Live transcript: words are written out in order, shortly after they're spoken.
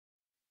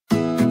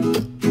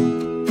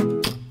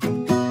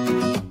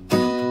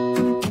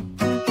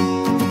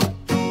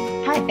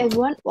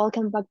Everyone,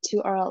 welcome back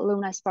to our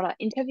alumni spotlight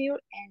interview.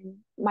 And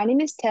my name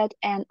is Ted,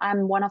 and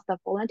I'm one of the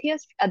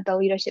volunteers at the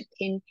leadership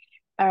team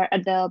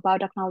at the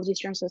Biotechnology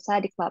Student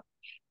Society Club.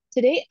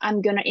 Today,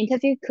 I'm gonna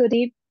interview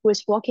Kuldeep, who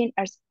is working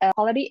as a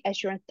quality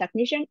assurance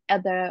technician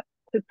at the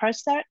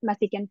Quipersa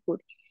Mexican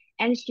food,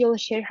 and she'll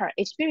share her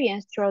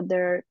experience throughout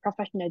their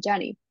professional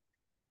journey.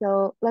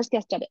 So let's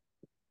get started.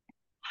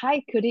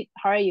 Hi, Kuldeep,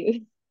 how are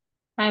you?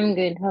 I'm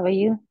good. How are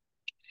you?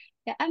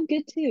 Yeah, I'm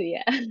good too.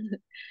 Yeah.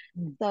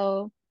 Mm.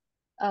 So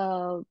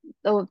Uh,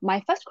 so my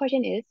first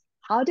question is,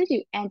 how did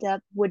you end up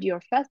with your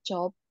first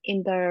job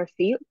in the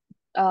field,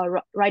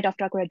 right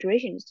after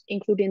graduations,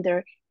 including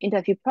the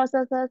interview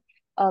processes,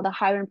 the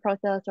hiring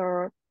process,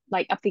 or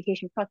like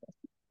application process?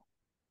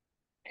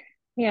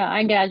 Yeah,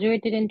 I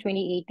graduated in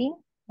 2018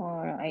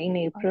 or in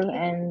April, Okay.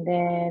 and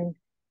then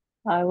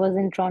I was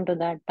in Toronto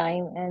that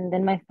time, and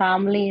then my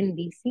family in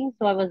BC.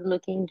 So I was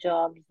looking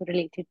jobs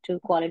related to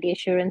quality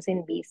assurance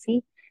in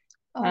BC,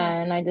 Oh,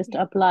 and I just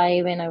okay.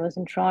 applied when I was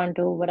in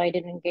Toronto, but I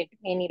didn't get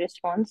any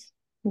response,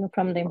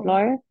 from the Oh,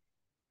 employer.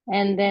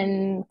 And oh,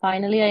 then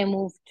finally I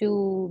moved to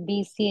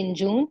BC in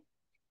June,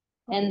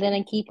 and then okay.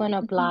 I keep on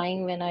Mm-hmm.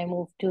 applying when I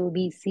moved to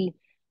BC.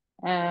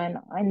 And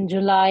in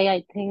July,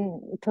 I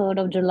think 3rd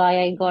of July,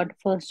 I got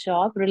first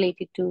job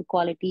related to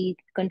quality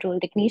control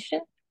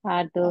technician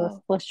at the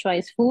Oh, First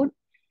Choice Food.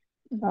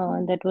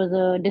 mm-hmm. That was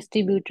a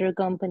distributor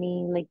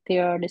company, like they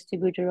are a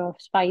distributor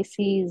of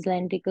spices,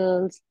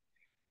 lentils,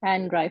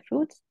 and dry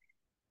fruits.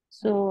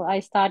 Oh, So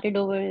I started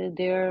over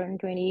there in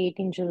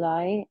 2018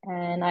 July,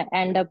 and I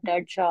end up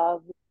that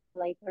job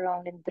like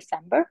around in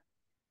December.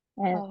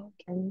 And oh,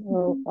 okay.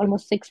 Mm-hmm.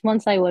 almost 6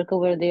 months I work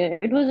over there.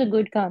 It was a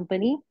good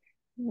company.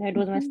 It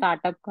was my Mm-hmm.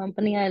 startup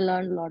company. I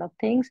learned a lot of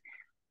things,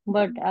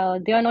 but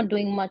Mm-hmm. they are not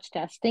doing much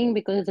testing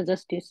because it's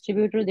just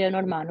distributor. They are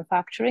not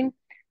manufacturing.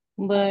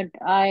 Oh, But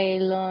I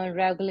learned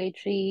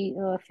regulatory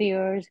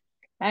affairs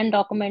and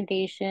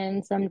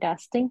documentation, some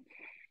testing.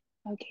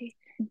 okay.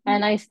 Mm-hmm.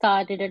 And I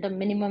started at a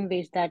minimum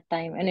wage that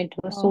time, and it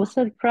was so Oh,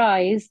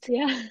 surprised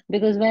yeah.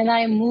 because when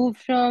I moved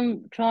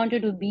from Toronto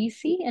to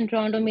BC, and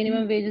Toronto Mm-hmm.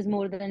 minimum wage is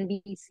more than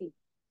BC,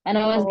 and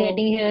I was Oh,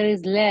 getting here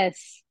is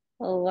less.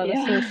 Oh, I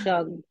was so yeah.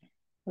 shocked.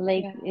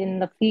 Like Yeah. in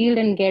the field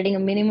and getting a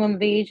minimum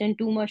wage and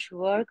too much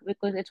work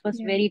because it was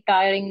Yeah. very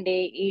tiring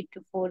day, 8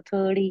 to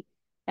 4:30.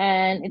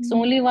 And it's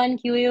Mm-hmm. only one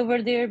QA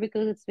over there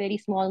because it's very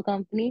small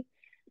company.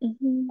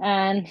 Mm-hmm.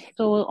 And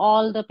so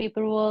all the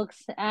paperwork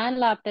and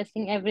lab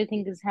testing,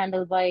 everything is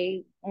handled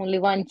by only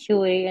one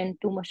QA and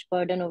too much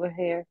burden over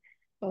here.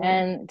 Oh.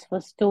 And it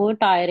was so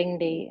tiring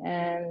day.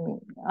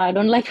 And I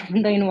don't like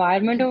the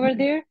environment over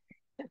there.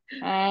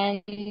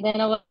 And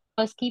then I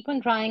was keep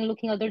on trying,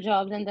 looking other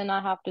jobs, and then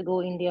I have to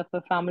go India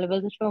for family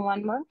visit for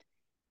 1 month.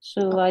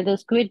 So Oh. I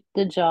just quit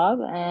the job,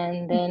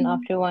 and then Mm-hmm.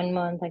 after 1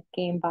 month, I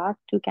came back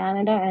to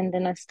Canada, and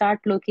then I start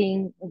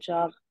looking a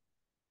job,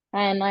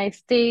 and I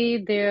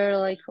stayed there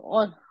like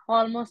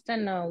almost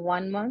in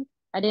 1 month.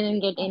 I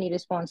didn't get Oh. any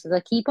responses. I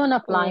keep on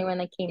applying Oh.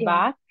 when I came Yeah.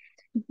 back,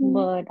 Mm-hmm.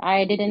 but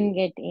I didn't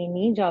get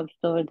any jobs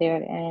over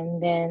there.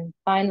 And then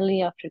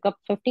finally, after a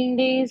couple 15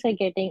 days, I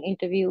getting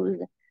interviews.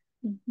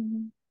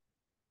 Mm-hmm.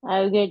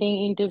 I was getting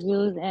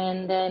interviews,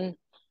 and then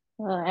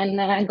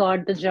I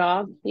got the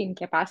job in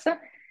Capasa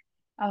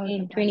Oh,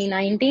 in capacity.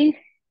 2019.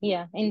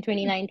 Yeah, in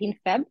 2019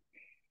 Feb.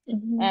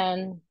 Mm-hmm.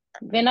 And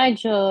when I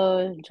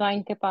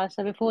joined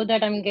Capasa, before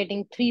that, I'm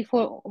getting three,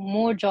 four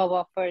more job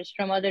offers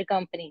from other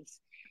companies.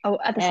 Oh,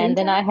 at the same And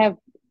then I time? have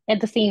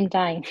at the same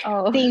time,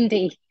 Oh. same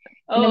day.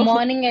 In the Oh.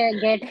 morning, I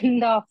getting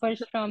the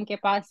offers from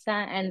Capasa,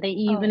 and the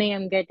Oh. evening,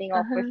 I'm getting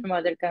offers Uh-huh. from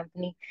other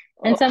company.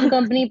 And Oh. some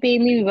company pay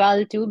me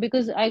well too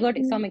because I got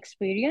Mm-hmm. some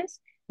experience.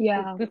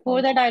 Yeah, of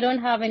Before course. that, I don't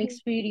have an Mm-hmm.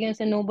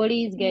 experience, and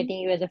nobody is getting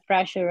you as a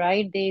fresher,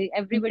 right?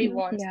 Everybody Mm-hmm.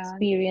 wants Yeah.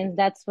 experience.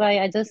 That's why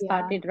I just Yeah.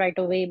 started right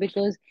away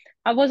because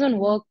I was on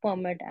Mm-hmm. work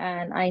permit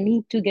and I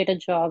need to get a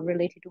job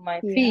related to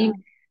my Yeah. field.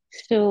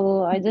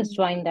 So I just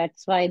Mm-hmm. joined.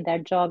 That's why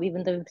that job,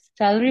 even the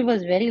salary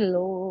was very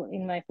low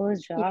in my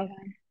first job,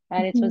 Yeah.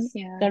 and it Mm-hmm. was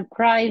Yeah.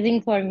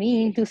 surprising for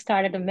me to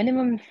start at a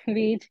minimum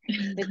wage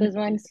because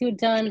once you're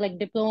done like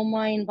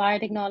diploma in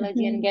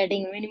biotechnology and Mm-hmm.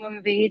 getting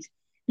minimum wage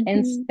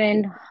and Mm-hmm.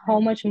 spend how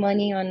much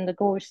money on the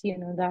course,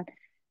 that.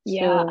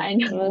 Yeah, So I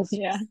it know. was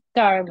Yeah.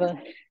 terrible.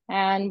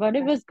 And but it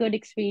Yeah. was good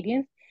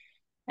experience.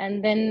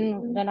 And then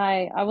Mm-hmm.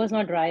 I was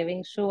not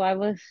driving, so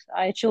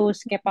I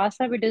chose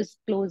Capasa, which is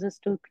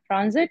closest to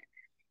transit,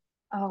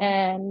 Oh,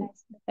 and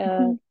nice.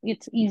 Mm-hmm.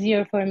 it's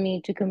easier for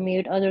me to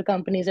commute. Other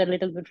companies are a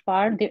little bit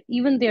far.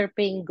 They're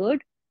paying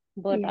good,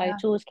 but I Yeah.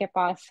 chose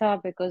Capasa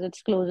because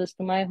it's closest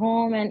to my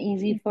home and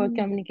easy for Mm-hmm.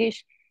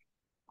 communication.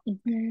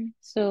 Mm-hmm.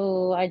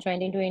 So I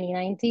joined in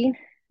 2019,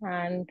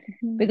 and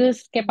Mm-hmm.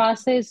 because Okay.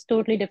 Capasa is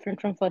totally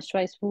different from First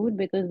Choice Food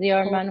because they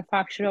are Oh.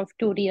 manufacturer of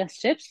tortilla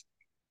chips,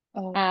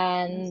 Oh, I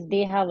and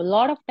they see. have a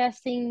lot of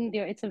testing.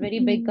 It's a very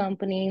big Mm-hmm.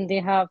 company. They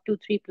have two,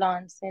 three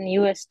plants in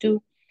US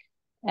too,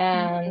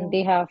 and Oh.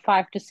 they have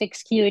 5 to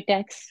 6 QA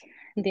techs.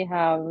 They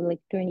have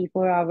like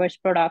 24 hours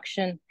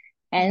production.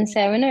 And Oh,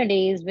 7 a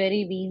day is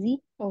very busy.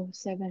 oh,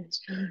 seven.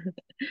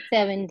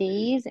 7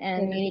 days,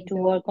 and you 7 need days to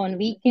a work week. on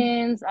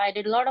weekends. I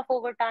did a lot of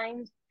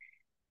overtime,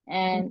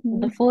 and Mm-hmm.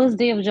 the first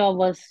day of job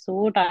was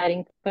so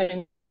tiring for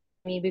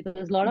me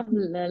because a lot of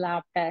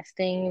lab Mm-hmm.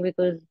 testing,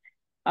 because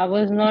I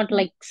was not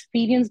like Mm-hmm.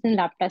 experienced in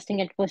lab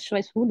testing at first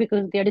choice food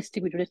because they are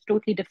distributed. It's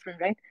totally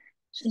different, right?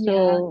 Yeah.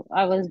 So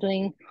I was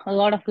doing a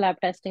lot of lab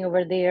testing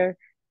over there,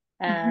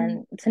 Mm-hmm.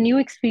 and it's a new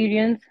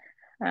experience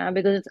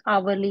because it's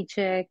hourly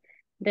check.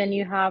 Then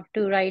you have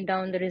to write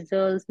down the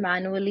results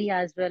manually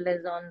as well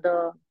as on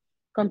the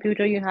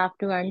computer. You have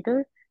to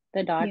enter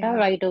the data Yeah.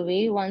 right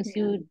away once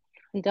Yeah.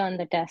 you done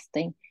the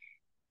testing.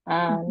 But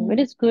Mm-hmm.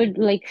 it's good,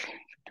 like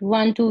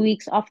 1, 2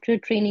 weeks after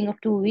training of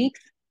 2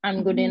 weeks,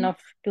 I'm good Mm-hmm.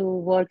 enough to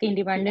work Yeah.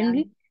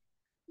 independently.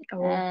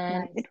 Oh,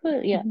 And nice. it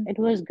was, yeah, Mm-hmm. it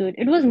was good.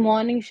 It was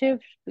morning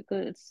shift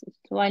because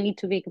so I need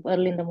to wake up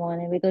early in the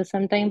morning because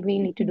sometimes we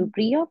need to do Mm-hmm.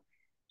 pre-op.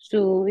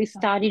 So we Oh,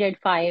 started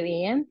at 5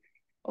 a.m.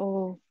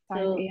 oh, 5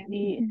 So a.m.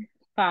 we Mm-hmm.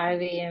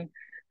 5 a.m.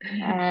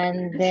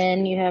 And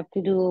then you have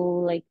to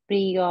do like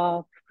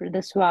pre-op for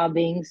the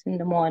swabbings in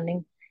the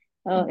morning.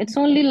 Mm-hmm. It's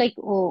only like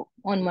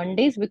on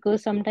Mondays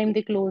because sometimes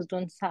they closed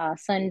on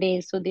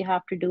Sundays, so they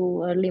have to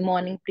do early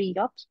morning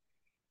pre-ops.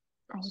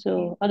 Okay.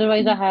 So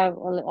otherwise, I Mm-hmm. have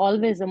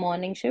always a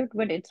morning shift,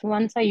 but it's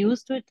once I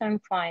used to it, I'm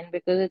fine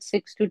because it's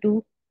 6 to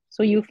 2.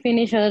 So you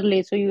finish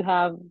early, so you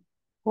have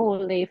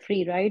whole day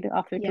free, right?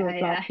 After two Yeah,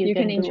 o'clock, yeah. you You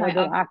can can do enjoy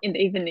other up act. in the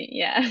evening.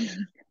 Yeah.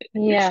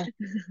 Yeah.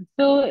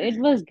 So it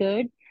was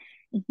good.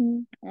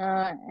 Mm-hmm.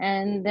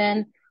 And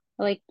then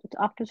like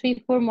after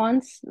 3, 4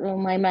 months,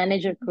 my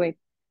manager quit.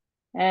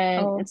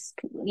 And Oh. it's,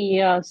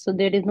 yeah, so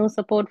there is no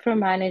support from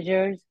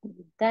managers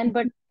then,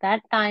 but Mm-hmm.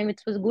 that time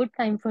it was good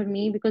time for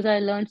me because I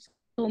learned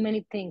so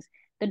many things.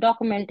 The Mm-hmm.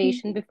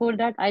 documentation, before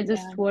that I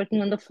just Yeah.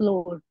 working on the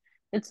floor.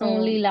 It's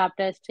only Oh. lab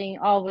testing,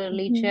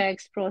 hourly Mm-hmm.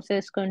 checks,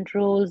 process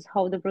controls,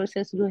 how the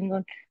process is going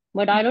on,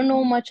 but I don't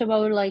know Mm-hmm. much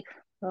about like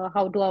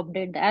how to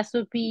update the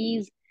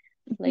SOPs.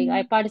 Like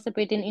I Mm-hmm.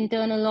 participate in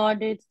internal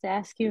audits, the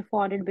SQF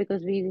audit,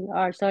 because we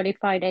are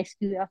certified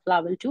SQF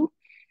level 2.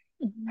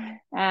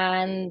 Mm-hmm.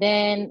 And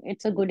then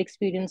it's a good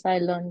experience. I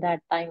learned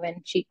that time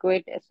when she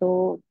quit.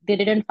 So they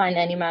didn't find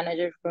any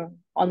manager for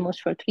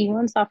almost for 3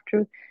 months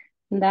after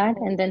that.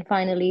 Oh. And then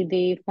finally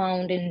they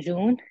found in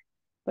June.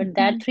 But Mm-hmm.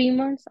 that 3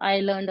 months,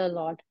 I learned a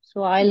lot.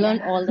 So I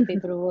learned Yeah. all the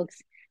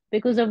paperworks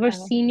because our Oh.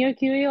 senior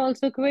QA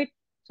also quit.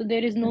 So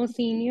there is no Mhm.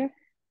 senior.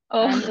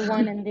 I'm the Oh.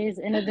 one, and there's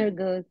another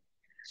girl.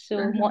 So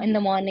Uh-huh. in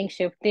the morning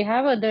shift, they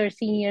have other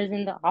seniors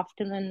in the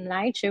afternoon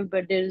night shift,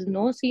 but there is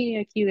no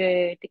senior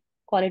QA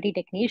quality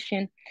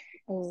technician.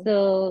 Oh.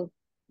 So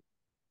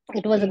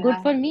it was a good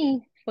Yeah. for me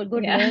for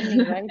good Yeah.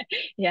 learning, right?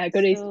 Yeah.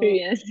 Good So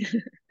experience.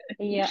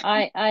 yeah,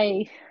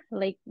 I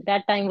like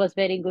that time was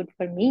very good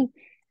for me.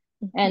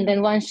 And Mhm.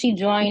 then once she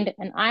joined,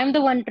 and I'm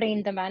the one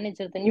trained the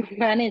manager, the new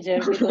manager,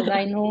 because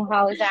I know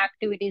how his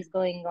activity is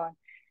going on.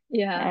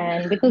 Yeah.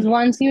 And because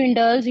once you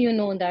indulge, you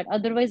know that.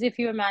 Otherwise, if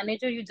you're a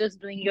manager, you're just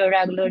doing your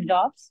regular Mhm.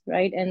 jobs,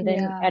 right? And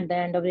then Yeah. at the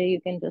end of the day,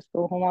 you can just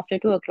go home after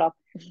 2 o'clock.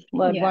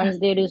 But Yeah. once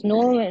there is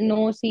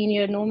no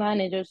senior, no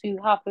manager, so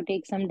you have to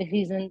take some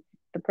decision.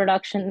 The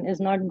production is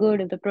not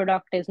good. If the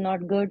product is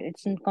not good,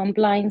 it's in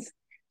compliance.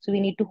 So we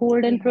need to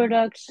hold in Yeah.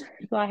 products.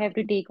 So I have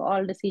to take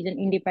all decision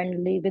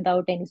independently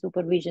without any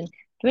supervision.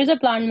 There is a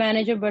plant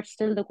manager, but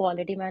still the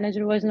quality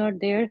manager was not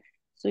there.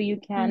 So you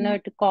Mhm.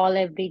 cannot call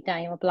every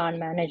time a plant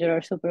manager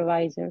or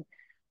supervisor.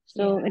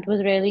 So it Yeah.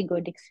 was really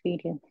good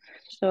experience.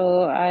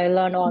 So I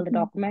learned all the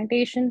Mhm.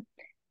 documentation,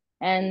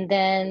 and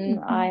then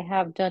Mhm. I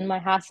have done my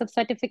HACCP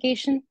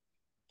certification.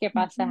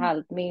 Kepasa Mhm.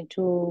 helped me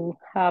to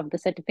have the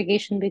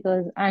certification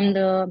because I'm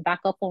the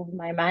backup of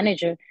my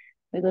manager.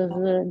 Because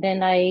Oh.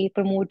 then I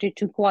promoted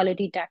to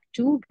quality tech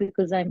 2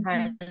 because I'm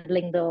Mhm.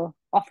 handling the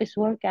office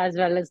work as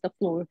well as the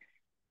floor,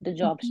 the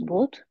jobs Mhm.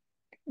 both.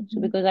 So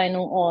Mhm. because I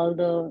know all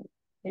the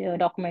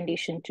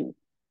documentation too.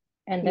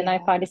 And then I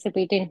Yeah.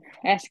 participate in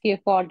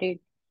SQF audit.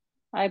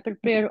 I Mhm.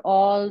 prepare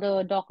all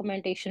the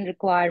documentation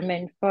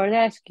requirement for the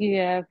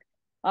SQF,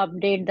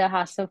 update the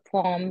HACCP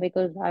form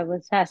because I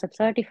was HACCP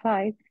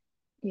certified,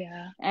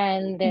 Yeah.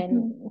 and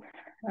Mhm.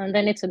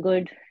 then it's a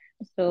good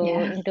so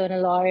Yeah.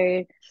 internal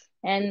audit.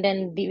 And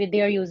then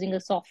they are using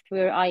a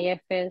software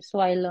IFS, so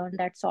I learned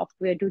that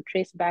software to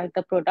trace back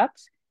the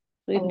products.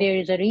 So if Oh. there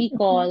is a Mhm.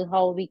 recall,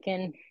 how we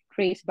can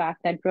trace back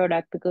that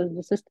product, because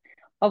this is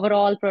our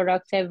all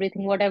products,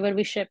 everything whatever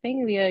we're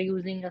shipping, we are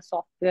using a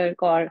software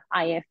called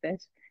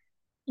IFS.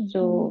 Mhm.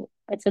 So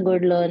it's a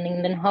good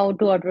learning. Then how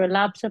to order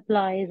lab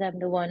supplies. I'm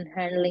the one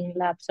handling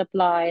lab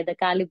supply, the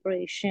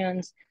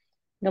calibrations,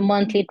 the Mhm.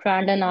 monthly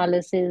trend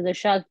analysis, the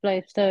shelf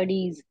life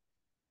studies,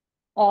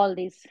 all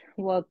this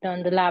work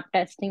done, the lab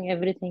testing,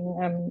 everything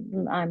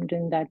I'm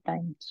doing that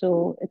time.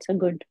 So it's a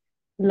good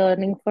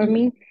learning for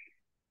me, Mhm.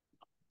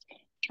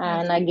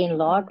 That's and I good. gain a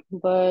lot. Yeah.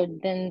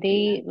 But then Yeah.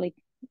 they like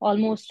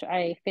almost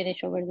I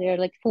finish over there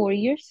like 4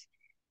 years.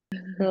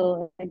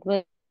 So it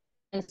was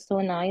so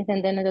nice.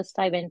 And then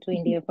I went to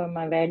India for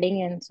my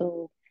wedding, and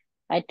so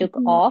I took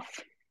Mhm. off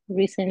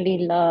recently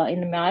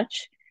in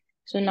March.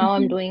 So now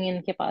I'm Mm-hmm. doing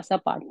in Kepasa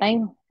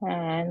part-time,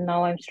 and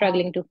now I'm Wow.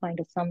 struggling to find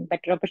some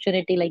better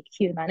opportunity like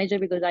QA manager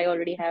because I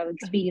already have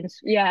experience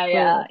Yeah,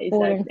 yeah, for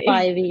 4 and exactly.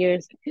 5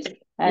 years,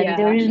 and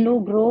there Yeah. is no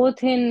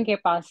growth in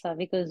Kepasa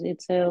because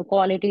it's a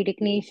quality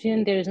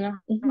technician. There is no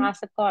Mm-hmm.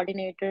 asset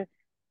coordinator,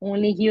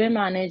 only QA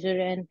manager,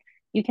 and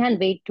you can't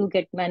wait to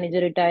get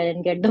manager retired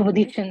and get the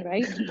position,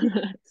 right?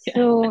 Yeah.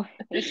 So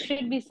it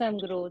should be some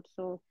growth.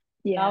 So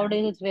Yeah.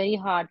 nowadays it's very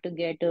hard to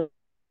get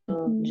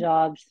Mm-hmm.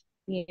 jobs.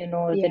 The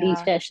Yeah.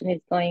 recession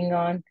is going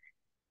on.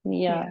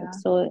 Yeah, Yeah.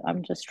 so I'm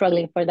just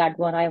struggling for that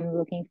one. I'm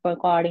looking for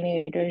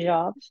coordinator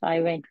jobs.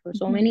 I went for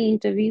so Mm-hmm. many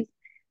interviews,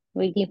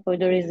 waiting for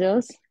the Yeah.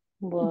 results,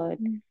 but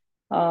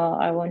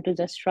Mm-hmm. I want to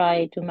just try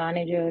to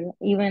manager.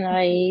 Even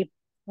I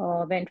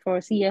went for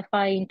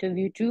CFI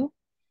interview too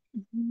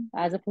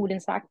Mm-hmm. as a food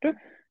inspector,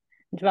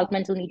 Oh,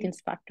 developmental meat okay.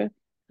 inspector.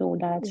 So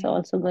that's Yeah.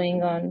 also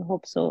going on.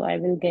 Hope so. I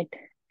will get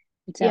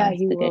a Yeah,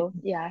 chance you to get. will.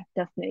 Yeah,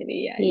 definitely.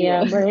 Yeah, you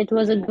Yeah, will. but it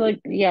was a good,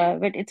 yeah,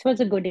 but it was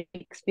a good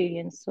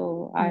experience.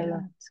 So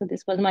Yeah. so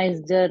this was my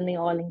journey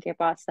all in Que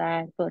Pasa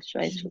and first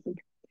choice food.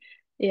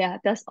 Yeah,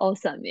 that's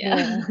awesome.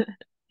 Yeah.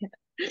 Yeah.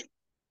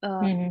 Uh,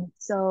 hmm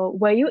so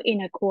were you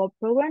in a co-op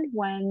program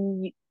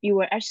when you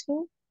were at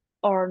school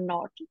or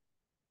not?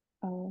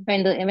 Uh,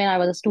 When I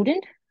was a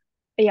student.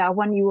 yeah,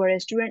 when you were a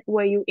student,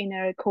 were you in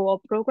a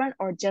co-op program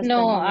or just a No,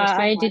 normal student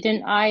I life?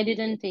 didn't. I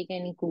didn't take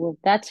any co-op.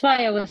 That's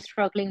why I was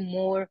struggling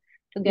more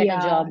to get a Yeah,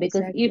 job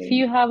because exactly.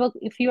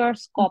 if you are a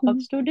co-op Hmm.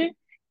 student,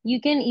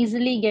 you can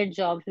easily get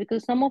jobs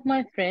because some of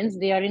my friends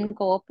they are in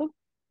co-op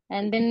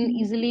and then Hmm.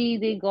 easily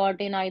they got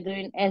in either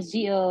in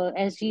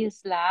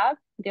SGS lab,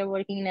 they're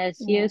working in Yeah.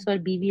 SGS or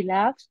BB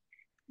labs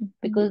Hmm.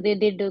 because they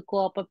did the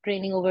co-op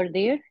training over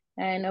there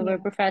and our Yeah.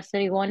 professor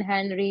Yvonne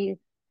Henry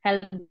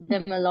helped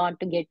them a lot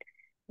to get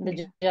the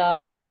Yeah.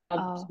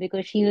 jobs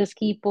because Oh. she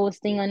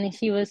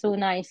was so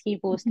nice,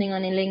 keep posting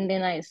on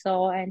LinkedIn I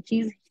saw, and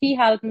she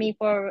helped me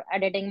for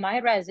editing my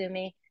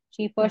resume.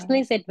 She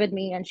personally sit Oh. with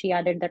me and she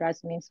added the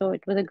resume, so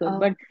it was a good.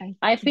 But Oh.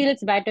 I feel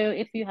it's better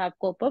if you have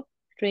co-op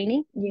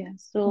training Yeah.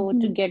 so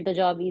to Hmm. get the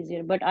job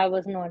easier, but I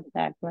was not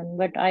that one.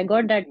 But I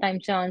got that time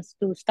chance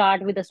to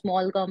start with a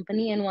small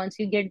company, and once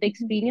you get the Hmm.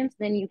 experience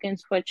then you can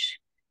switch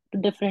to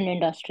different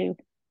industry.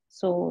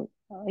 So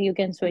you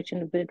can switch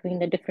in between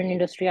the different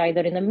industry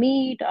either in the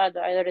meat or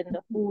either in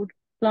the food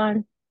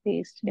plant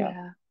based. Yeah.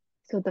 Yeah.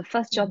 So the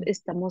first job Mhm.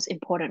 is the most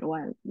important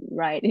one,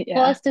 right?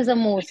 Yeah. First is the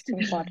most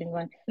important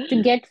one. To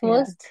get Yeah.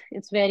 first,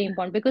 it's very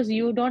important because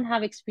you don't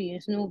have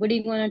experience. Nobody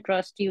gonna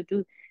trust you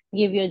to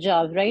give your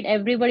job, right?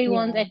 Everybody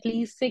wants Yeah. at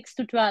least 6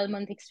 to 12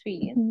 month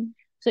experience. Hmm.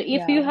 So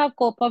if you Yeah. have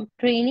cop-up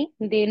training,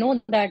 they know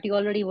that you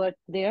already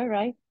worked there,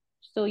 right?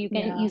 So you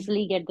can Yeah.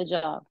 easily get the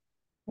job.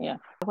 Yeah.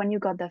 When you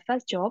got the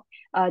first job,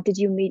 did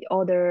you meet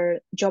all the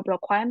job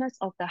requirements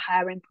of the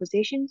hiring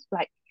positions?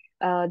 Like,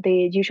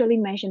 they usually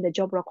mention the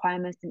job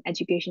requirements and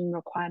education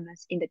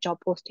requirements in the job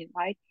posting,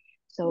 right?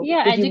 So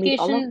Yeah, did you meet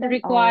all of them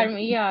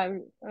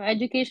or?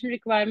 education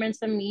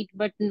requirements are meet,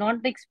 but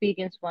not the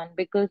experience one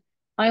because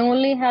I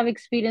only have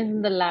experience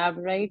in the lab,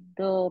 right?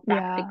 The Yeah,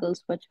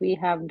 practicals which we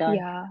have done,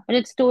 yeah. but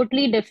it's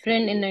totally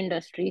different in the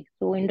industry.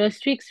 So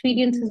industry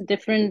experience Hmm. is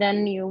different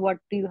than what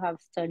you have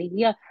studied.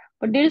 Yeah,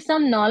 but there is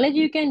some knowledge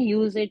you can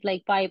use it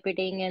like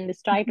pipetting and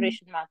this Hmm.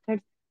 titration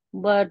methods,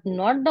 but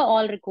not the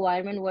all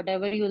requirement.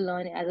 Whatever you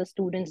learn as a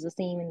student is the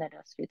same in the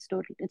industry.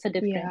 It's a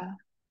different. Yeah.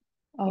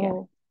 Yeah.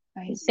 Oh,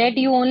 I That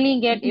see. you only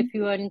get Hmm. if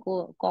you are in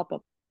co-op.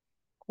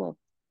 Co-op.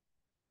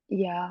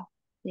 Yeah,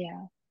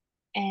 yeah.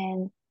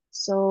 And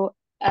so,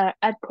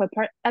 at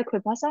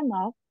Quipasa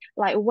now,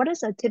 like, what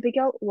does a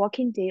typical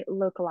working day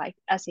look like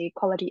as a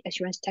quality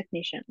assurance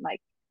technician?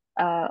 Like,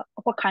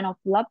 what kind of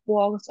lab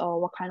works or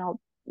what kind of,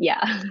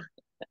 yeah.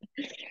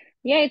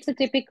 Yeah, it's a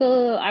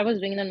typical. I was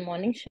doing it on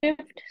morning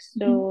shift, Mhm.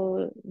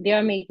 so they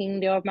are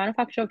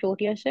manufacturer of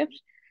tortilla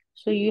chips.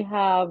 So you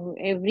have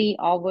every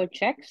hour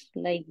checks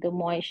like the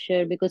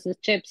moisture because the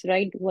chips,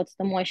 right? What's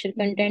the moisture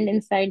Yeah. content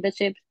inside the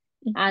chips,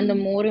 and the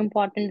Mhm. more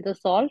important the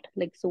salt,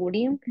 like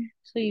sodium. Mhm.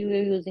 So you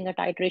are using a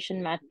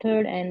titration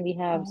method, and we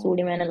have Oh.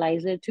 sodium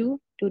analyzer too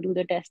to do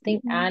the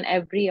testing. Mhm. And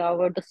every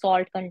hour the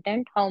salt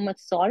content, how much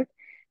salt.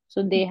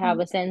 So they have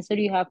Mhm. a sensor.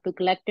 You have to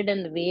collect it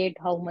and weigh it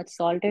how much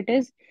salt it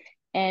is,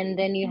 and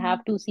then you Mhm.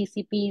 have two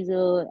CCPs,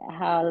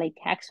 like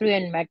X-ray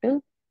and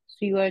metal.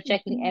 So you are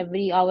checking Mhm.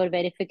 every hour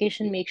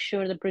verification, make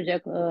sure the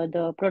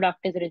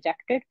product is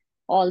rejected,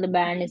 all the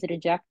band is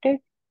rejected.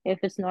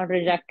 If it's not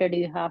rejected,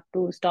 you have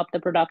to stop the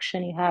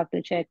production. You have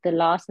to check the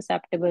last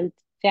acceptable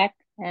check,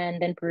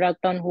 and then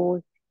product on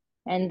hold,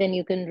 and then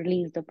you can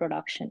release the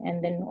production.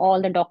 And then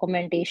all the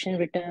documentation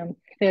return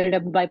filled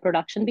up by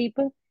production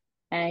people,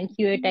 and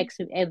QA Mhm. takes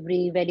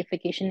every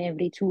verification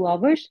every 2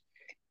 hours,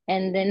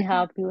 and then Mhm.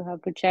 have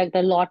to check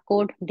the lot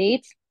code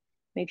dates,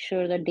 make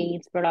sure the Mhm.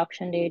 dates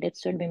production date it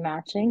should be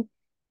matching,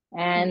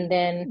 and Yeah.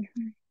 then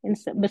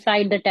Mhm.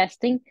 beside the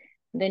testing,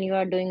 then you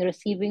are doing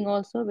receiving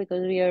also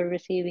because we are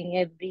receiving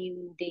every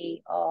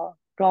day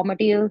raw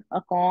material,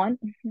 a corn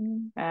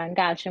Mhm. and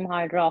calcium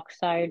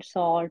hydroxide,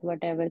 salt,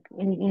 whatever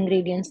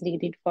ingredients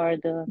needed for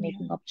the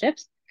making Yeah. of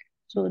chips.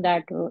 So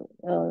that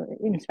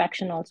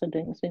inspection also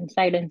doing. So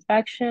inside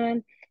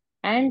inspection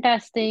and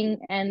testing,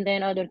 and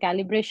then other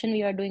calibration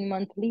we are doing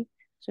monthly.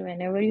 So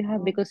whenever you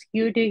have, Oh. because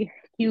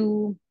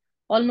Q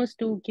almost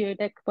two QA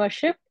tech per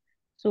shift.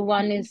 So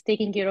one Mhm. is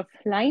taking care of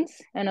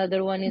lines,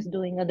 another one is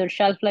doing other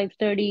shelf life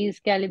studies,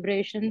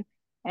 calibration,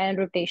 and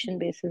rotation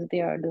basis.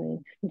 They are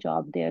doing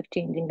job. They are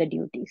changing the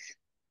duties.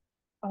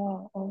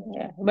 Oh,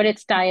 Yeah, okay. but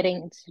it's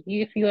tiring.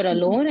 If you are Mhm.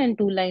 alone and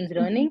two lines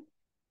Mhm. running,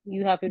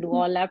 you have to do Mhm.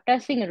 all lab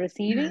testing and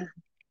receiving,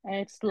 and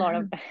it's a lot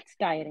of it's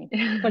tiring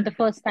for the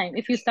first time.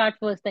 If you start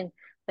first time,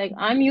 like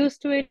I'm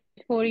used to it,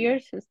 4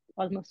 years is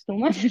almost too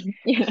much,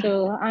 Yeah. so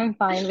I'm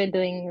fine with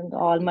doing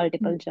all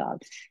multiple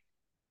jobs.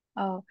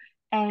 Oh,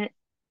 and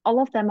all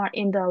of them are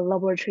in the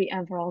laboratory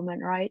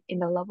environment, right? In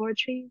the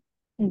laboratory.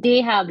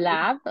 They have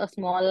lab, a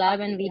small Oh, lab,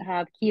 and we yeah.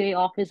 have QA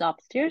office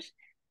upstairs.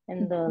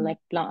 In the Mhm. like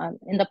plant,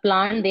 in the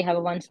plant, they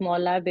have one small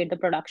lab where the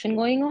production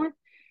going on.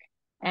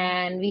 Oh.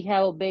 And we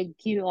have a big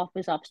queue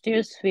office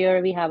upstairs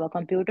where we have a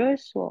computer.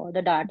 So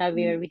the data Mhm.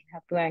 where we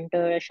have to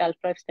enter a shelf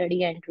life study,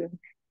 enter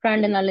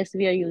front analysis,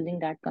 we are using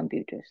that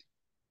computers.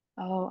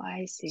 Oh,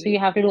 I So see. you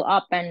have to do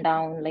up and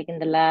down, like in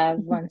the lab.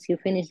 Mhm. Once you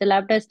finish the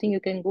lab testing, you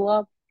can go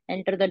up,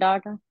 enter the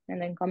data,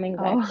 and then coming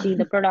back, Oh. see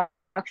the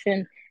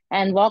production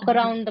and walk Uh-huh.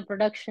 around the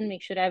production,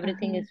 make sure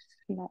everything Uh-huh. is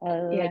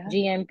like Yeah.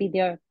 GMP.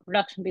 Their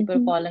production people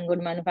Mhm. following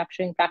good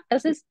manufacturing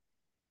practices.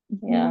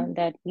 Yeah, Mhm.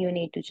 that you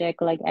need to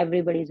check like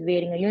everybody's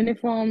wearing a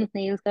uniform,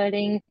 nails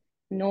cutting,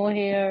 no Mhm.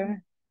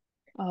 hair,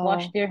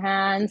 wash Oh, their I see.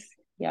 hands.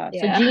 Yeah,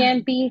 so Yeah.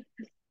 GMP,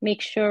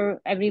 make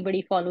sure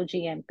everybody follow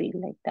GMP.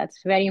 Like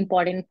that's very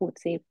important in food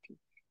safety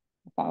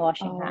for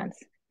washing Oh, hands.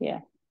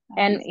 Yeah.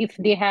 I And see. if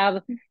they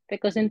have,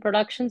 because in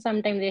production,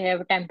 sometimes they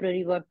have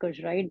temporary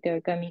workers, right?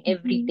 They're coming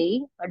every Mhm. day,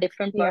 a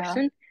different Yeah.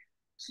 person.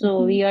 So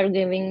Mhm. we are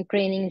giving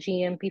training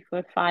GMP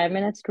for 5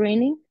 minutes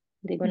training.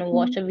 They're gonna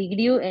watch Mhm. a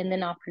video, and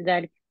then after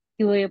that,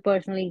 QA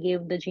personally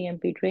gave the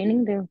GMP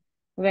training. They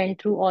went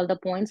through all the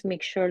points,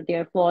 make sure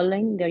they're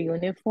following their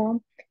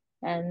uniform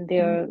and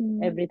their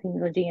Mhm. everything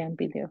the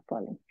GMP they're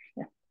following.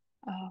 Yeah.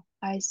 Oh,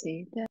 I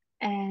see.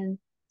 And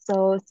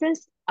so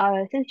since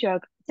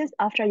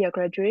after your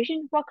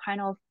graduation, what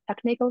kind of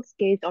technical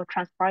skills or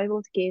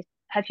transferable skills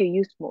have you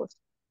used most?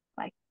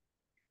 Like,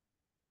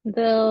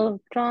 The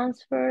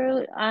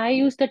transfer, I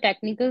use the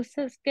technical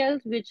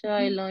skills which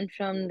I mhm. learned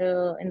from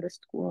the in the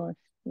school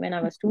when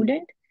I was Mhm.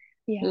 student,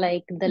 Yeah.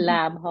 like the Mhm.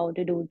 lab, how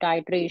to do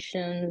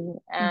titration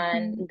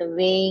and Mhm. the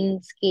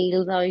weighing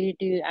scales, how you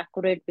do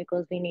accurate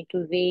because we need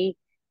to weigh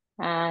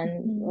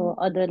and Mhm.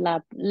 other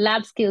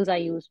lab skills I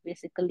use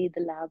basically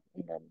the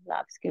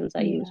lab skills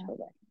I use Yeah. for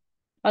that.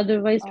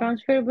 Otherwise, Oh,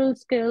 transferable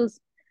skills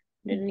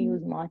didn't mhm.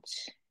 use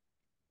much.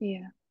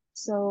 Yeah.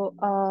 So,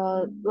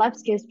 lab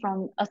skills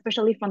from,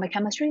 especially from the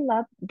chemistry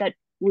lab that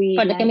we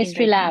For the learn in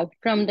chemistry the chem. lab,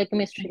 from the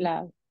chemistry Mhm.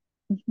 lab.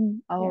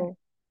 Mhm. Yeah. Oh,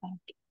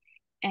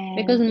 okay.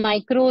 Because And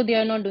micro, they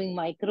are not doing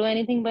micro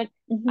anything, but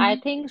I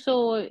mhm. think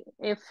so.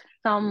 If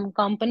some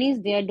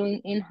companies they are doing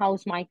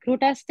in-house micro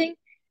testing,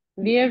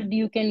 where Mhm.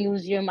 you can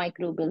use your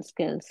microbial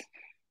skills.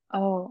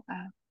 Oh,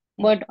 okay.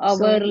 But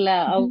So, our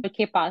mhm.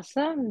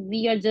 Kepasa,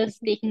 we are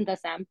just Mhm. taking the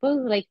sample,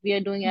 like we are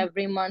doing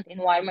every month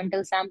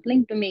environmental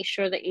sampling to make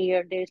sure the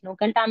air, there is no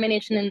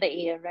contamination in the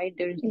air, right?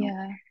 There is no.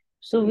 Yeah.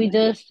 So we Yeah.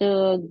 just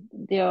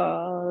they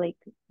are like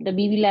the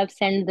BB lab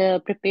send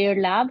the prepared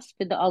labs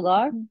with the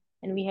agar, Mhm.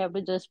 and we have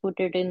to just put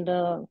it in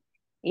the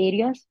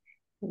areas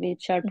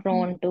which are Mhm.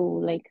 prone to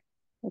like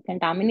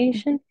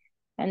contamination. Mhm.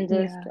 And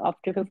just Yeah.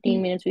 after 15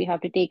 Mhm. minutes, we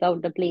have to take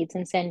out the plates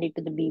and send it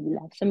to the BB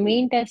lab. So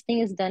main testing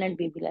is done at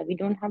BB lab. We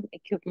don't have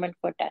equipment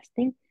for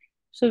testing,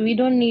 so we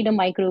don't need a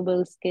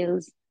microbial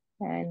skills.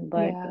 And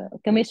but Yeah.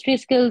 chemistry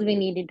skills we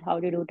needed how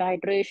to do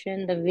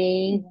titration, the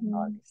weighing, and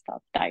all Mhm. this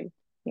stuff. Type,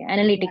 yeah, Yeah.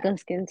 analytical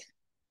skills.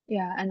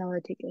 Yeah.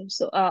 Analytical.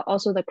 So,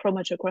 also the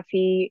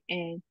chromatography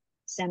and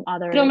some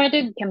other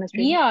Chromatic,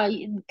 chemistry. yeah,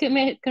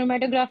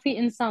 chromatography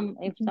in some,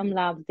 if Mhm. some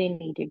labs they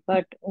need it,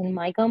 but in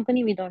my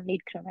company we don't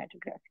need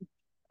chromatography.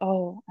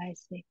 Oh, I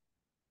see.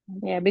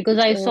 Yeah, because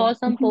I So, saw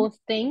some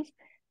postings,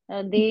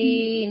 mhm.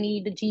 they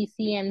need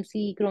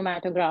GCMC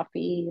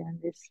chromatography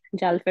and this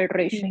gel Yeah.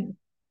 filtration.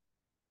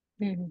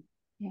 Mhm.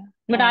 Yeah.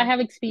 But I Oh. have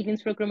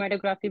experience for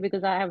chromatography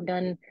because I have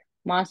done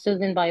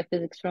masters in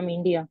biophysics from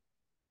India,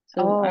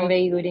 so I'm Oh.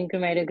 very good in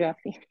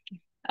chromatography.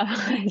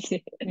 I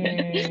see.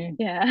 Mm.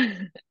 Yeah.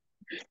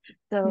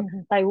 So,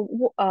 Mhm. like,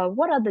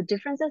 what are the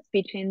differences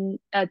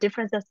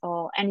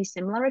or any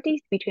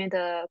similarities between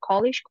the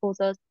college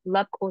courses,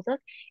 lab courses,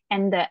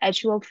 and the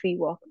actual free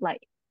work,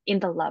 like in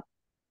the lab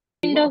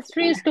free work?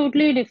 Industry is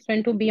totally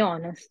different, to be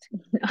honest.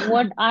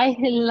 What I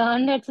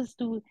learned as a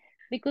student,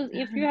 because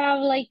if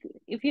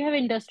you have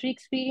industry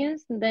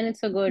experience, then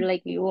it's a good,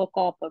 like you a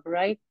cop up,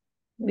 right?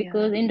 Yeah.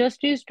 Because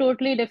industry is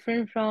totally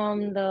different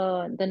from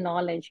the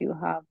knowledge you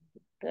have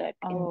that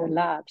in the Oh.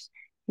 labs.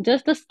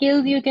 Just the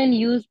skills you can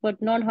use,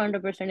 but not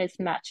 100% it's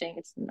matching.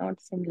 It's not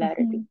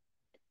similarity. Mhm.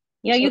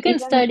 Yeah, So you can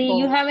even study.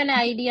 You for. have an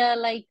idea,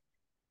 like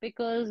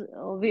because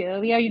we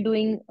are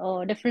doing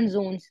different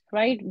zones,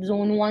 right?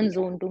 Zone one, Yeah.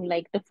 zone two,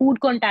 like the food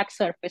contact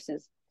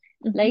surfaces.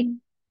 Like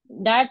Hmm.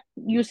 that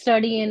you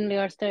study in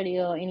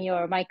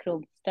your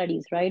micro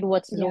studies, right?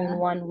 What's zone Yeah.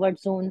 one,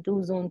 what's zone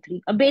two, zone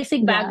three, a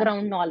basic Yeah.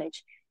 background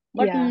knowledge,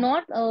 but Yeah.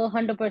 not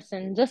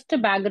 100%. Just a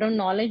background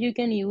knowledge you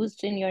can use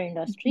in your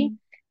industry, Mm-hmm.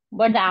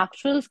 but the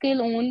actual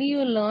skill only you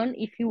learn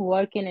if you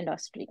work in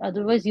industry.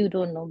 Otherwise, you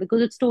don't know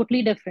because it's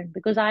totally different.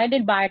 Because I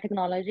did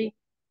biotechnology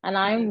and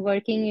I'm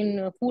working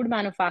in food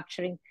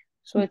manufacturing,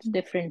 so it's Mm-hmm.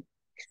 different.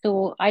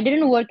 So I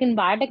didn't work in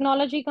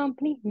biotechnology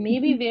company,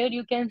 maybe Mm-hmm. where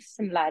you can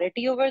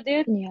similarity over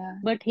there, Yeah.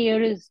 but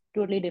here is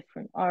totally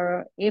different.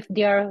 Or if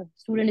their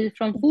student is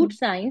from food Mm-hmm.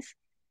 science,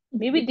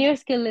 maybe Mm-hmm. their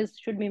skill is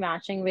should be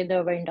matching with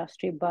our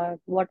industry. But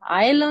what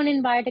I learned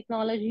in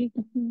biotechnology,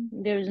 Mm-hmm.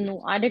 there is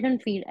no, I didn't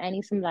feel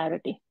any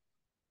similarity.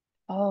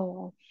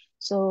 Oh,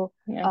 so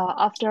Yeah.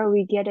 after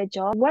we get a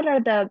job, what are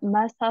the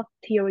must-have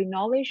theory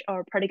knowledge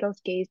or practical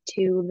skills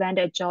to land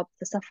a job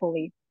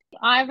successfully?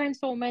 I went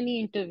so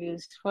many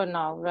interviews for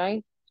now,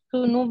 right?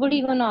 So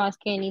nobody gonna ask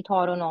any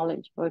thorough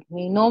knowledge about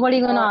me.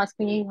 Nobody gonna Oh, ask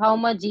me how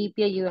much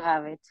GPA you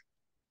have it,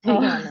 to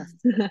be oh. honest.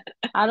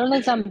 I don't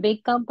know, some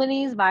big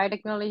companies,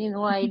 biotechnology,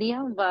 no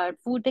idea, but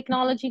food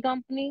technology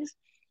companies,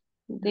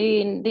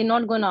 they're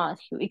not gonna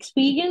ask you.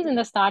 Experience in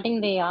the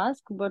starting they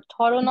ask, but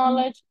thorough Mhm,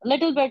 knowledge,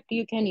 little bit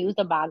you can use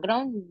the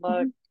background,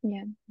 but mhm,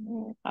 yeah.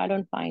 I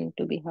don't find it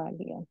to be hard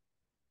here.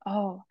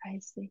 Oh, I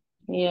see.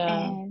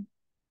 Yeah. And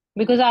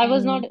Because I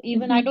was not and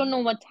even, I mhm, don't know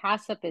what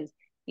HACCP is.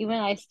 Even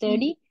I mhm,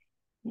 study,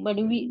 but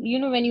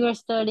when you are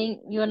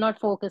studying, you are not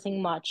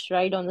focusing much,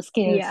 right, on the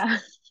skills. yeah.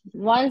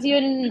 Once you're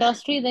in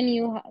industry, then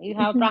you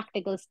have Mhm,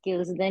 practical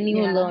skills, then you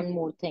yeah. learn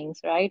more things,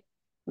 right?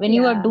 When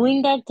you are Yeah.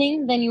 doing that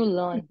thing, then you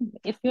learn. Mhm,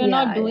 If you're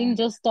not yeah, yeah. doing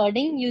just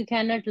studying, you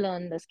cannot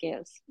learn the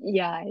skills.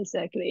 Yeah,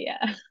 exactly.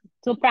 Yeah.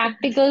 So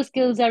practical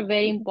skills are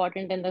very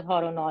important in the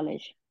thorough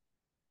knowledge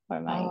for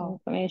my Oh,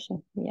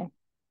 information. Yeah,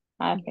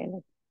 I yeah. feel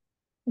it.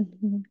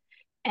 Mhm.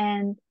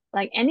 And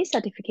like any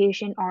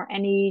certification or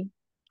any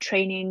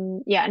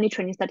training, yeah, any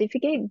training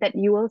certificate that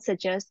you will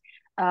suggest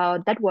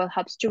that will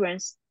help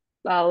students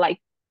like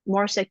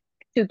more sec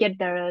to get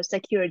their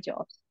secure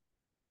jobs.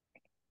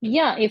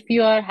 Yeah, if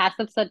you are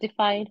HACCP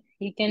certified,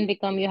 you can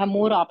become, you have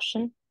more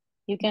option.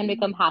 You can Mhm,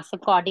 become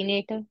HACCP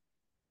coordinator,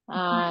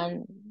 mhm.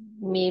 and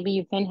maybe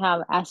you can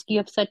have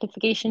SQF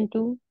certification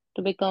too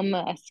to become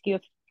a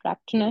SQF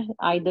practitioner,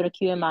 either a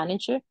QA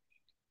manager.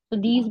 So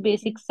these Okay.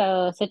 basic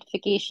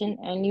certification,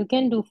 and you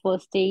can do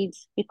first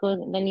aids because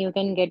then you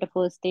can get a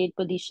first aid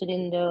position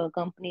in the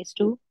companies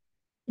too.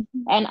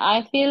 Mhm, And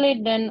I feel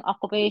it then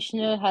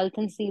occupational health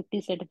and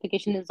safety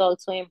certification is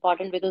also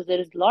important because there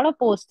is a lot of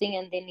posting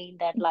and they need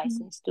that mhm.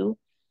 license too.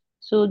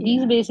 So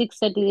these Yeah. basic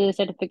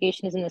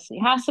certification is necessary.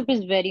 Mhm, HACCP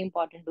is very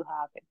important to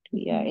have it.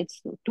 Yeah, mhm.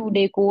 it's a 2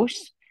 day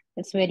course.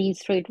 It's very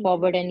Yeah.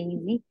 straightforward and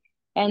easy.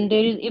 And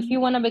there is, if Mhm, you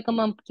want to become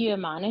a QA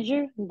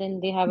manager, then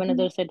they have mhm.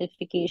 another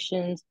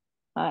certifications,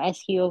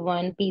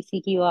 SQO1,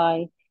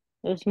 PCQI,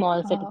 there's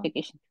small Oh.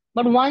 certification.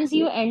 But once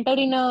you Yeah. enter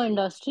in a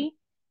industry,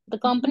 the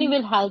company Mhm,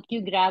 will help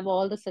you grab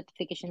all the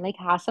certification, like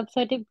HACCP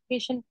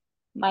certification.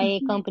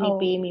 My mhm. company Oh,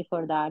 pay me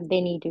for that.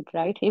 They need it,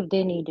 right? If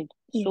they need it.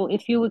 So yeah.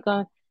 if you're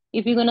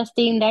gonna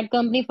stay in that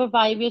company for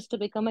 5 years to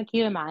become a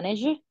QA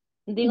manager,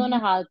 they're gonna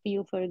Mhm. help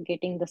you for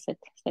getting the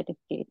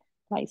certificate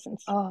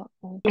license. Oh,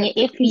 okay.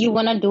 If Please. you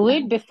wanna do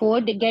it before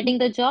Mhm. getting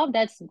the job,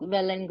 that's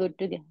well and good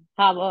to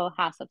have a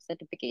HACCP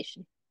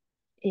certification.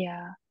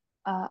 Yeah.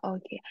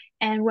 Okay.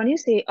 And when you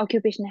say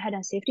occupational health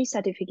and safety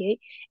certificate,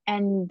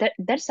 and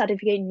that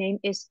certificate name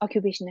is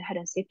occupational health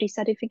and safety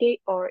certificate,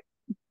 or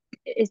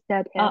is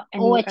that have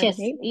any other OHS,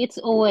 name? it's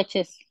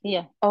OHS,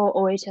 yeah. Oh,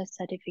 OHS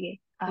certificate.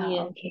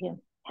 Yeah, Okay. yeah.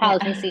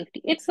 Health and Yeah.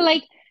 safety. It's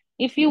like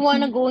if you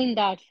want to Mhm, go in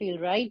that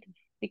field, right?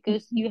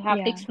 Because mhm. you have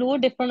to Yeah. explore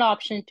different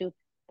options too.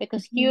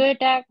 Because Mhm, QA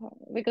tech,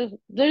 because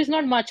there is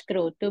not much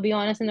growth, to be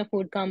honest, in the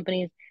food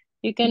companies.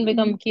 You can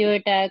become mhm. QA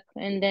tech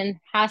and then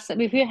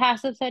HACCP. If you're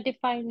HACCP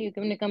certified, you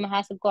can become a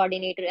HACCP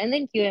coordinator and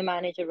then QA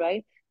manager,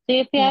 right? So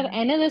if you have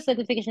Yeah. another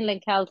certification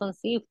like health and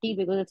safety,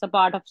 because it's a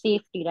part of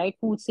safety, right?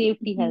 Food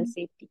safety, health Mhm.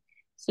 safety.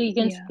 So you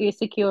can Yeah.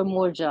 secure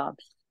more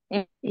jobs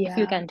if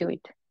you Yeah. can do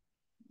it.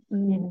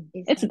 Mm, Mhm.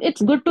 It's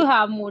exactly. good to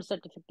have more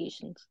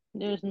certifications.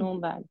 There is no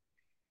bad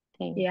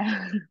thing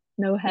Yeah.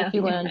 No if help.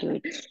 you Yeah. want to do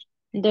it.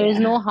 There is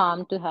Yeah. no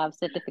harm to have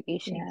Yeah.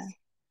 certifications.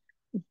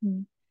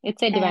 Mhm.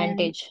 It's And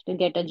advantage to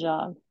get a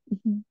job.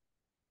 mhm.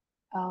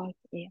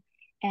 Okay.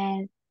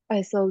 And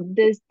so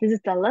this is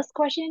the last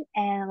question.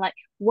 And like,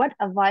 what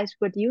advice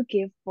would you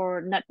give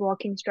for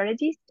networking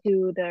strategies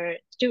to the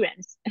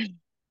students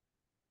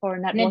for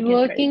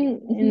networking strategy?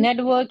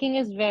 Networking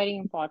is very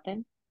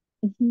important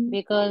Hmm.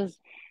 because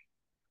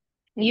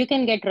you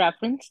can get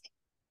referenced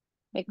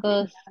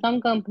because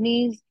some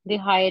companies they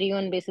hire you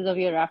on basis of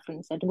your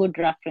reference, a good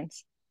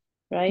reference,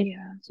 right?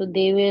 Yeah. So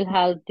they will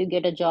help to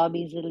get a job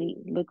easily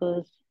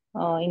because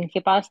in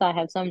Kipasa I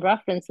have some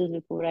references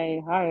before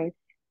I hired.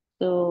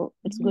 So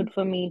it's Hmm. good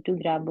for me to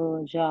grab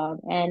a job.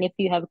 And if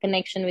you have a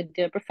connection with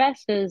your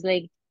professors,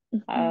 like Hmm.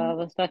 I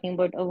was talking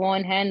about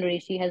Yvonne Henry,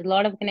 she has a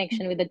lot of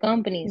connection with the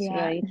companies, Yeah.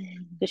 right?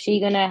 So she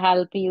gonna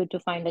help you to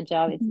find a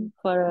job. It's Hmm.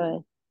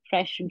 for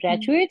fresh Hmm.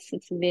 graduates.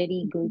 It's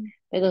very good.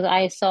 because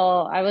I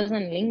was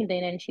on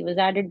LinkedIn and she was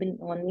added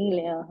on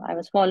me. I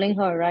was following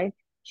her, right?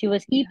 She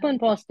was keep Yeah. on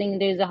posting,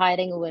 there's a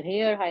hiring over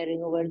here,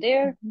 hiring over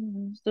there.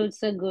 Hmm. So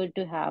it's a good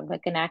to have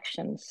like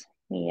connections.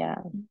 Yeah,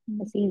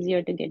 Hmm. it's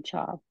easier to get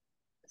job.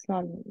 It's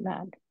not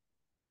bad.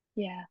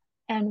 Yeah.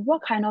 And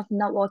what kind of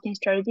networking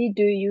strategy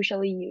do you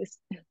usually use?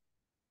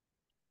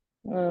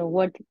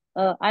 What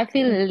I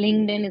feel Mm.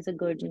 LinkedIn is a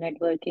good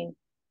networking.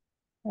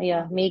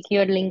 Yeah, Oh, make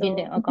your so,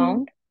 LinkedIn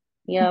account.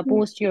 Yeah, mhm.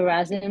 post your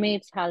resume.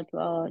 It's help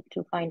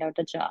to find out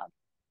a job.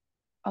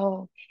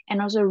 Oh,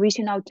 and also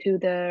reaching out to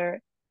the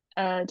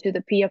to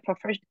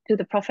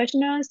the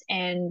professionals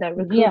and the Yeah,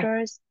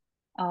 recruiters.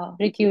 Oh,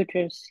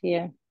 recruiters.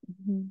 Yeah,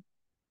 mhm.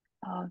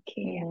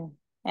 Okay. yeah,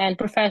 and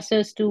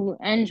professors too,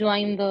 and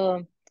join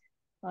the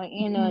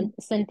in Hmm.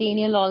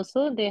 Centennial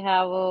also. They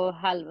have a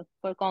help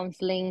for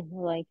counseling,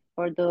 like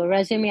for the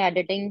resume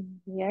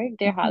editing. Yeah,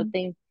 they're Hmm.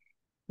 helping.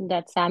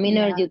 That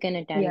seminars Yeah. you can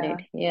attend it.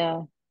 Yeah.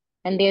 Yeah,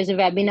 and there's a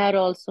webinar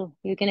also.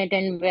 You can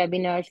attend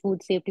webinars,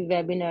 food safety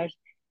webinars.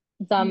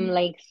 Hmm.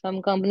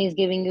 Some companies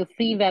giving you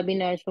free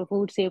webinars for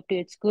food safety.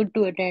 It's good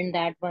to attend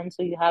that one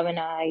so you have an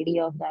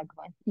idea of that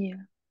one.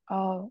 Yeah.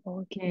 Oh,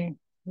 okay.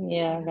 Hmm.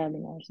 Yeah, Yeah.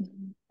 webinars.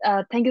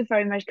 Mhm. Thank you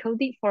very much,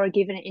 Cody, for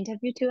giving an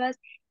interview to us.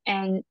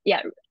 And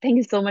yeah, thank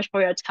you so much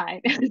for your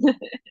time.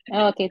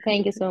 Okay,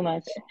 thank you so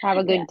much. Have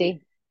a Yeah. good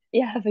day.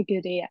 Yeah, have a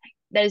good day. Yeah.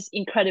 That is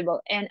incredible.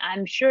 And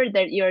I'm sure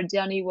that your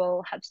journey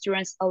will help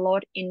students a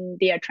lot in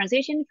their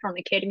transition from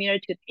academia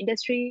to the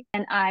industry.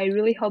 And I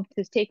really hope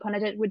to stay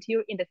connected with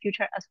you in the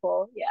future as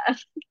well. Yeah.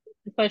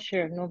 For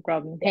sure, no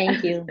problem.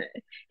 Thank Yeah. you.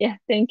 Yeah.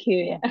 Thank you.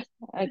 Yeah.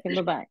 Yeah. Okay,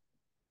 bye-bye.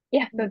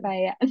 Yeah. Bye Mm.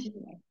 bye. Yeah.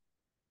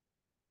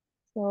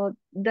 So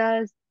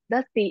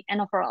that's the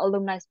end of our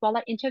alumni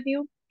spotlight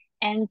interview.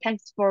 And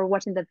thanks for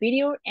watching the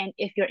video. And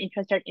if you're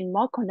interested in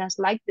more contents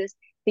like this,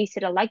 please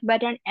hit the like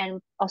button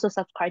and also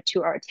subscribe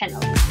to our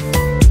channel.